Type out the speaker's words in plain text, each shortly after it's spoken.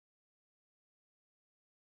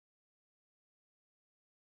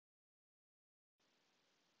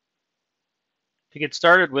To get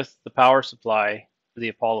started with the power supply for the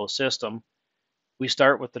Apollo system, we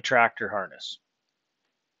start with the tractor harness.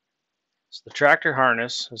 So the tractor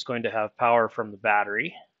harness is going to have power from the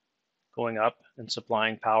battery going up and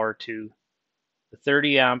supplying power to the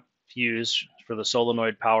 30 amp fuse for the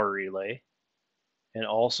solenoid power relay and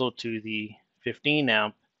also to the 15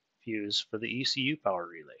 amp fuse for the ECU power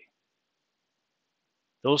relay.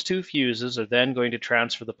 Those two fuses are then going to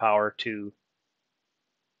transfer the power to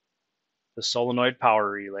the solenoid power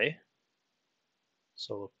relay,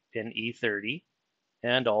 so pin E30,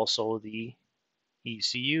 and also the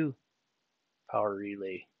ECU power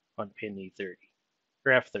relay on pin E30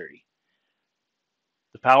 or F30.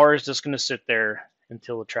 The power is just going to sit there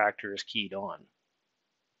until the tractor is keyed on.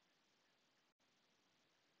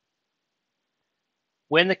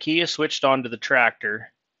 When the key is switched on to the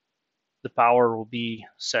tractor, the power will be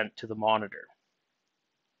sent to the monitor.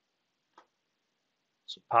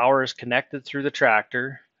 So power is connected through the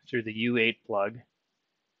tractor through the U8 plug,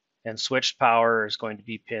 and switched power is going to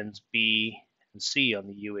be pins B and C on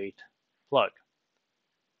the U8 plug.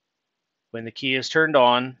 When the key is turned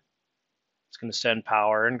on, it's going to send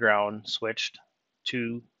power and ground switched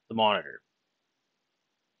to the monitor.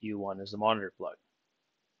 U1 is the monitor plug.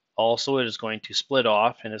 Also, it is going to split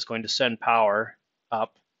off and it's going to send power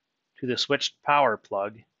up to the switched power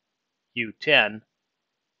plug, U10,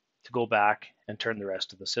 to go back and turn the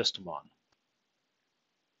rest of the system on.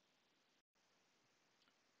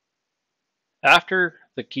 After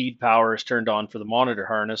the keyed power is turned on for the monitor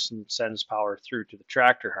harness and sends power through to the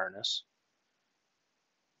tractor harness,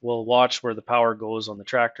 we'll watch where the power goes on the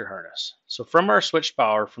tractor harness. So from our switched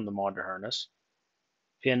power from the monitor harness,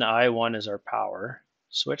 pin I1 is our power.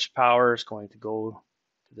 Switched power is going to go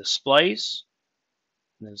to the splice,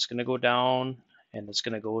 and then it's going to go down, and it's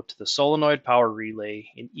going to go to the solenoid power relay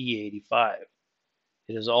in E85.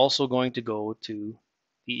 It is also going to go to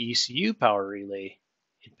the ECU power relay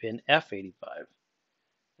in pin F85,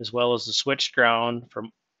 as well as the switched ground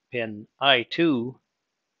from pin I2,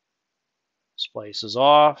 splices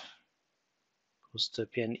off, goes to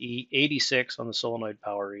pin E86 on the solenoid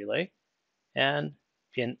power relay, and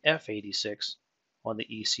pin F86 on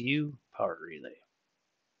the ECU power relay.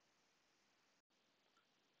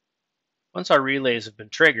 Once our relays have been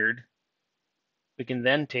triggered, we can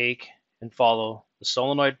then take and follow the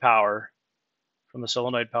solenoid power from the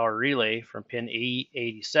solenoid power relay from pin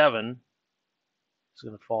E87. It's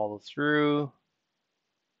going to follow through,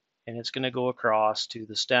 and it's going to go across to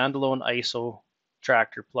the standalone ISO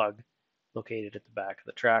tractor plug located at the back of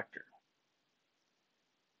the tractor.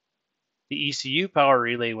 The ECU power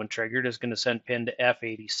relay, when triggered, is going to send pin to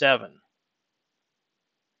F87.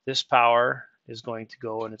 This power is going to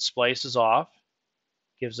go and it splices off,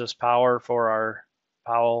 gives us power for our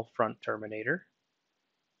Powell front terminator,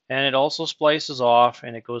 and it also splices off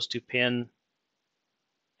and it goes to pin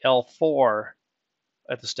L4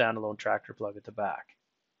 at the standalone tractor plug at the back.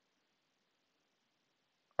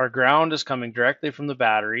 Our ground is coming directly from the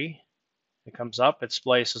battery. It comes up, it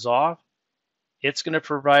splices off. It's going to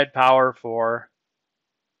provide power for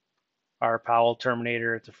our Powell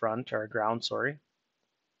terminator at the front, our ground, sorry.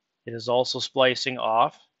 It is also splicing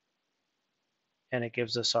off, and it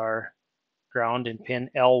gives us our ground in pin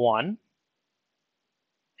L1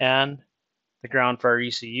 and the ground for our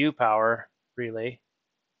ECU power relay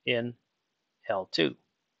in L2.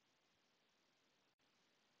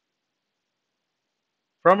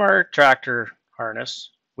 From our tractor harness,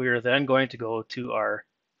 we are then going to go to our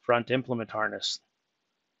front implement harness.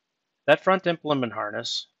 That front implement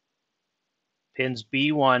harness, pins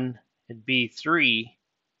B1 and B3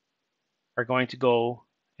 are going to go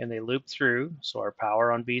and they loop through. So our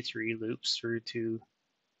power on B3 loops through to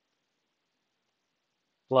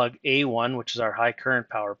plug A1, which is our high current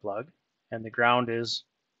power plug, and the ground is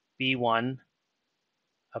B1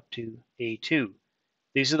 up to A2.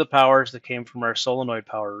 These are the powers that came from our solenoid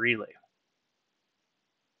power relay.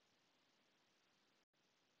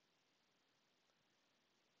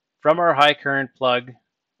 From our high current plug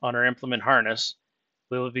on our implement harness,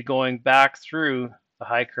 we will be going back through the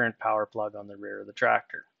high current power plug on the rear of the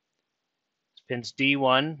tractor. It's pins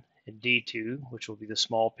D1 and D2, which will be the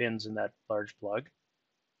small pins in that large plug.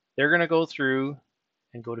 They're going to go through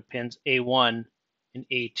and go to pins A1 and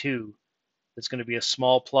A2. That's going to be a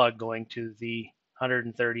small plug going to the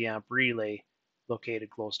 130 amp relay located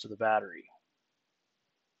close to the battery.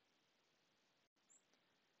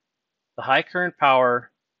 The high current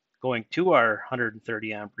power going to our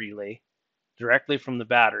 130 amp relay directly from the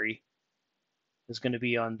battery is going to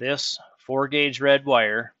be on this 4-gauge red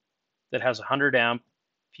wire that has a 100 amp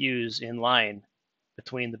fuse in line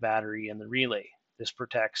between the battery and the relay. This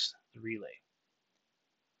protects the relay.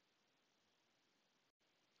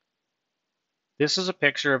 This is a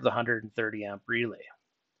picture of the 130 amp relay.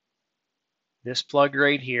 This plug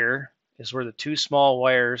right here is where the two small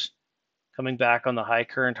wires coming back on the high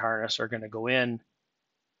current harness are going to go in.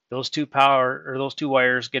 Those two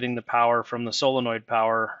wires getting the power from the solenoid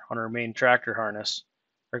power on our main tractor harness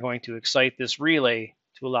are going to excite this relay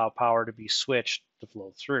to allow power to be switched to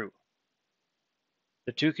flow through.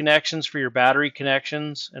 The two connections for your battery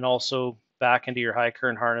connections and also back into your high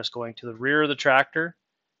current harness going to the rear of the tractor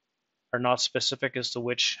are not specific as to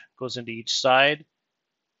which goes into each side,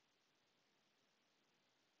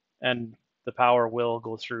 and the power will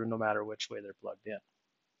go through no matter which way they're plugged in.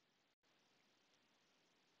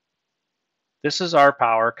 This is our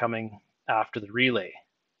power coming after the relay.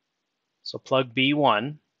 So plug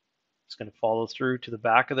B1 is going to follow through to the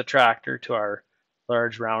back of the tractor to our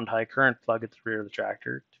large round high current plug at the rear of the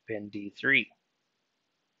tractor to pin D3.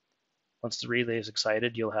 Once the relay is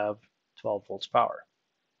excited, you'll have 12 volts power.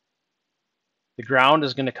 The ground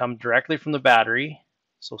is going to come directly from the battery,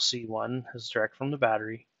 so C1 is direct from the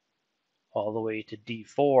battery, all the way to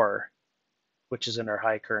D4, which is in our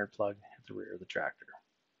high current plug at the rear of the tractor.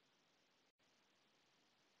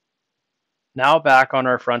 Now back on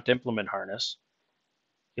our front implement harness,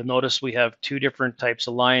 you'll notice we have two different types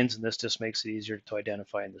of lines, and this just makes it easier to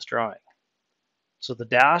identify in this drawing. So the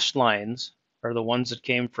dashed lines are the ones that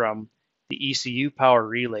came from the ECU power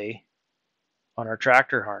relay on our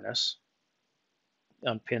tractor harness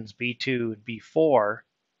on pins B2 and B4.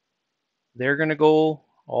 They're going to go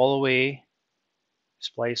all the way,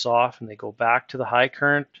 splice off, and they go back to the high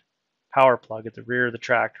current power plug at the rear of the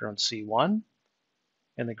tractor on C1,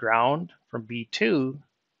 and the ground from B2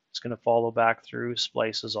 is going to follow back through,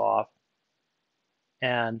 splices off,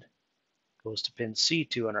 and goes to pin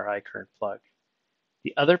C2 on our high current plug.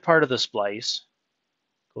 The other part of the splice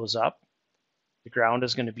goes up. The ground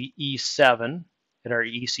is going to be E7 at our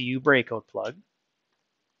ECU breakout plug,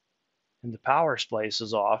 and the power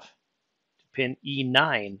splices off to pin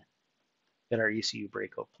E9 at our ECU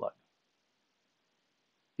breakout plug.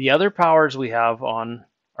 The other powers we have on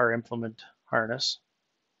our implement harness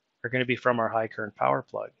are going to be from our high current power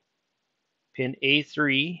plug. Pin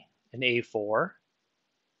A3 and A4 for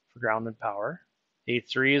ground and power.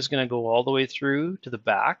 A3 is going to go all the way through to the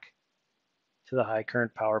back to the high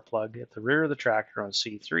current power plug at the rear of the tractor on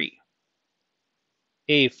C3.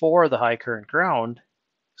 A4, the high current ground,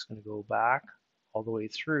 is going to go back all the way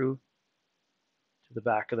through to the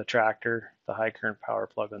back of the tractor, the high current power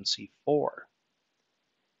plug on C4.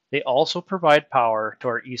 They also provide power to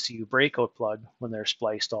our ECU breakout plug when they're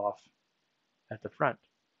spliced off at the front.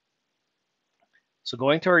 So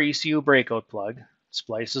going to our ECU breakout plug,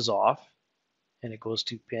 splices off, and it goes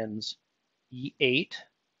to pins E8,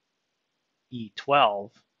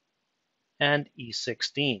 E12, and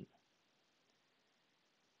E16.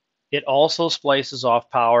 It also splices off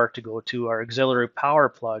power to go to our auxiliary power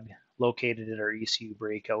plug located at our ECU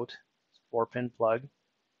breakout. It's a 4-pin plug,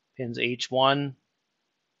 pins H1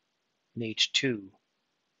 and H2.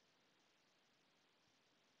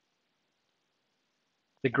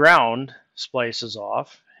 The ground splices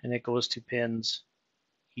off and it goes to pins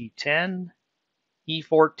E10,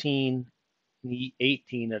 E14, and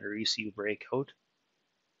E18 at our ECU breakout,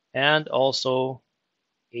 and also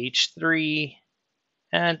H3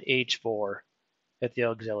 and H4 at the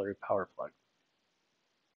auxiliary power plug.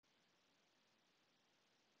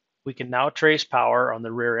 We can now trace power on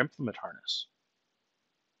the rear implement harness.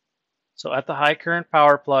 So at the high current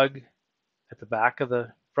power plug at the back of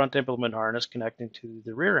the front implement harness connecting to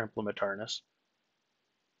the rear implement harness,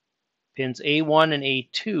 pins A1 and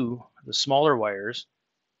A2, the smaller wires,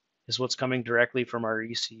 is what's coming directly from our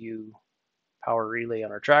ECU power relay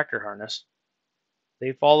on our tractor harness.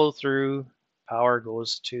 They follow through, power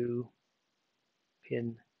goes to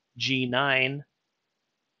pin G9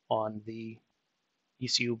 on the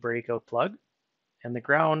ECU breakout plug, and the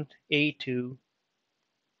ground A2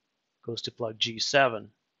 goes to plug G7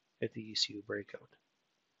 at the ECU breakout.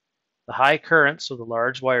 The high current, so the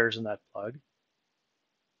large wires in that plug,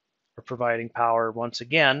 are providing power once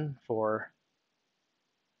again for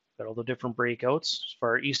all the different breakouts.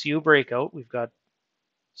 For our ECU breakout, we've got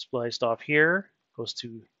spliced off here, goes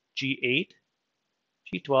to G8,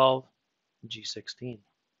 G12, and G16.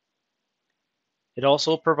 It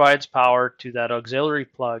also provides power to that auxiliary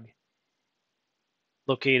plug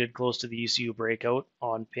located close to the ECU breakout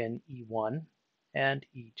on pin E1 and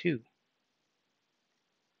E2.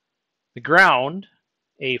 The ground,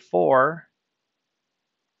 A4,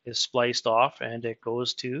 is spliced off and it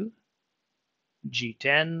goes to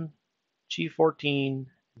G10, G14,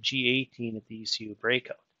 G18 at the ECU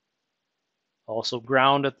breakout. Also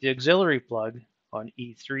ground at the auxiliary plug on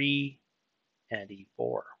E3 and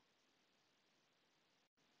E4.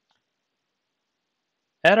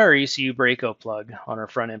 At our ECU breakout plug on our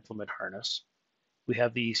front implement harness, we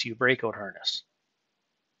have the ECU breakout harness.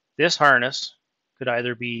 This harness could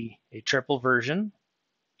either be a triple version,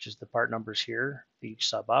 which is the part numbers here, each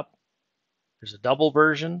sub up. There's a double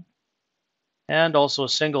version, and also a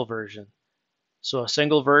single version. So a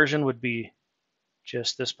single version would be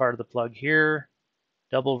just this part of the plug here.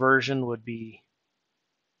 Double version would be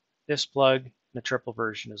this plug, and the triple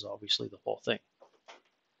version is obviously the whole thing.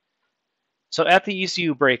 So at the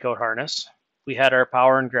ECU breakout harness, we had our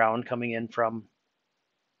power and ground coming in from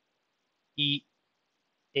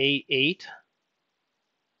A8,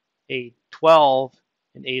 A12,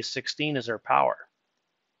 and A16 is our power.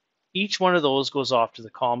 Each one of those goes off to the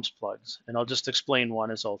comms plugs, and I'll just explain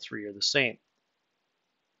one as all three are the same.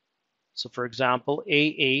 So for example,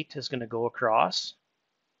 A8 is going to go across,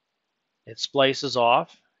 it splices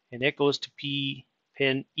off, and it goes to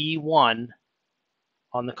pin E1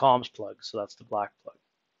 on the comms plug, so that's the black plug.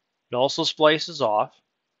 It also splices off,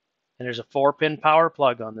 and there's a 4-pin power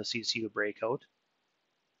plug on this ECU breakout,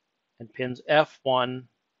 and pins F1,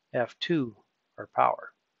 F2 are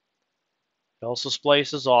power. It also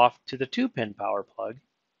splices off to the 2-pin power plug,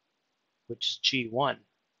 which is G1.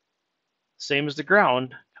 Same as the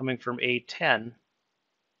ground, coming from A10,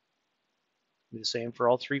 the same for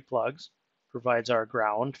all three plugs, provides our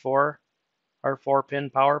ground for our 4-pin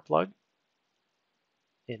power plug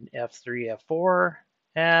in F3, F4,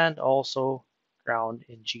 and also ground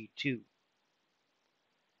in G2.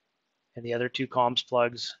 And the other two comms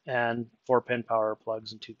plugs and 4-pin power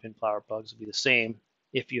plugs and 2-pin power plugs will be the same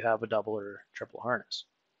if you have a double or triple harness.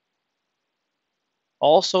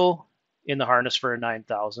 Also in the harness for a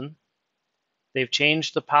 9000, they've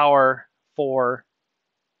changed the power for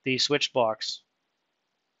the switch box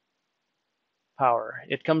power.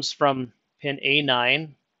 It comes from pin A9,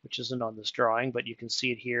 which isn't on this drawing, but you can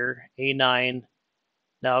see it here. A9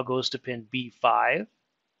 now goes to pin B5,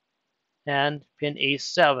 and pin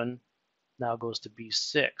A7 now goes to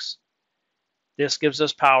B6. This gives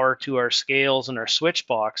us power to our scales and our switch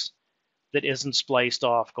box that isn't spliced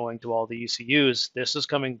off going to all the ECUs. This is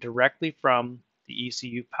coming directly from the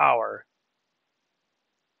ECU power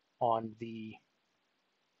on the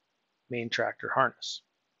main tractor harness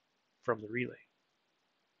from the relay.